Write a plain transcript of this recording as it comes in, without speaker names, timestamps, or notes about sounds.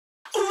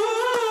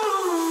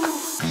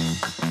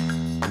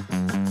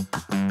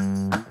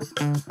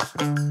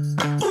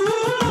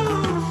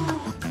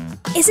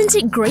Isn't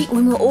it great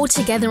when we're all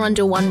together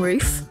under one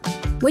roof?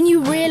 When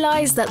you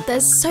realize that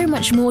there's so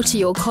much more to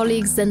your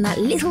colleagues than that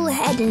little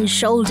head and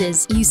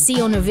shoulders you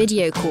see on a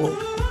video call.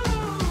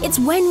 It's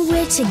when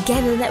we're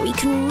together that we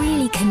can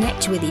really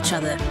connect with each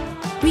other.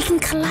 We can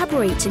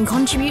collaborate and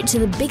contribute to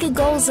the bigger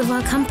goals of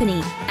our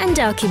company and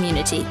our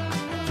community.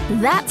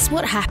 That's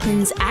what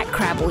happens at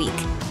Crab Week.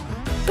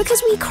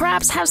 Because we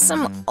crabs have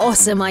some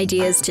awesome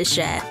ideas to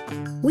share.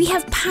 We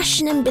have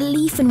passion and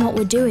belief in what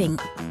we're doing,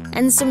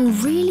 and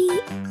some really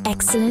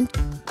excellent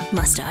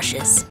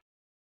mustaches.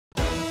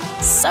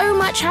 So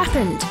much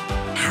happened.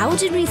 How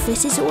did we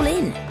fit it all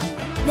in?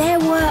 There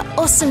were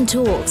awesome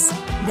talks.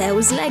 There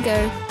was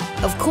Lego.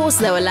 Of course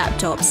there were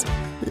laptops.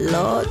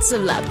 Lots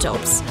of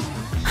laptops.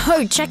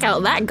 Oh, check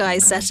out that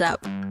guy's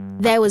setup.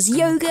 There was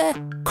yoga,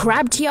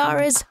 crab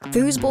tiaras,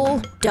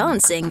 foosball,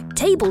 dancing,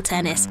 table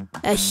tennis,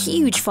 a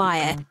huge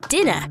fire,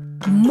 dinner,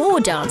 more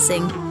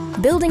dancing,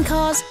 building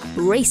cars,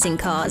 racing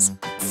cars,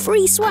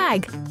 free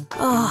swag.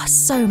 Oh,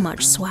 so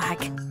much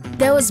swag.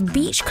 There was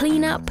beach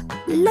cleanup,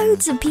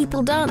 loads of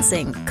people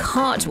dancing,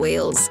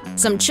 cartwheels,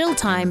 some chill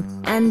time,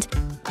 and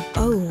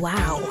oh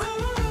wow.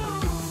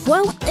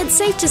 Well, it's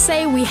safe to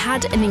say we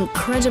had an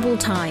incredible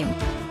time.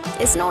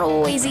 It's not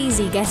always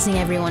easy getting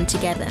everyone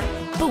together,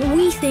 but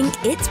we think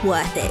it's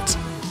worth it.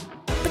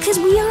 Because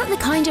we aren't the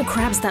kind of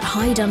crabs that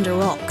hide under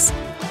rocks.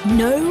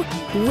 No,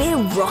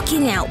 we're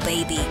rocking out,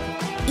 baby.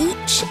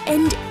 Each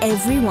and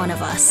every one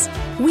of us.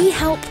 We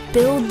help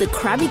build the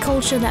crabby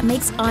culture that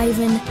makes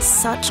Aiven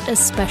such a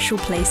special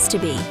place to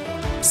be.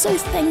 So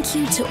thank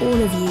you to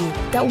all of you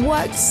that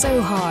worked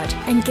so hard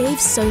and gave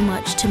so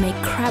much to make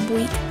Crab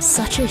Week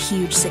such a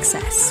huge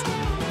success.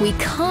 We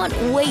can't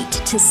wait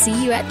to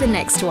see you at the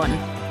next one.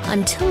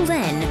 Until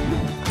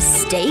then,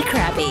 stay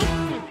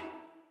crabby.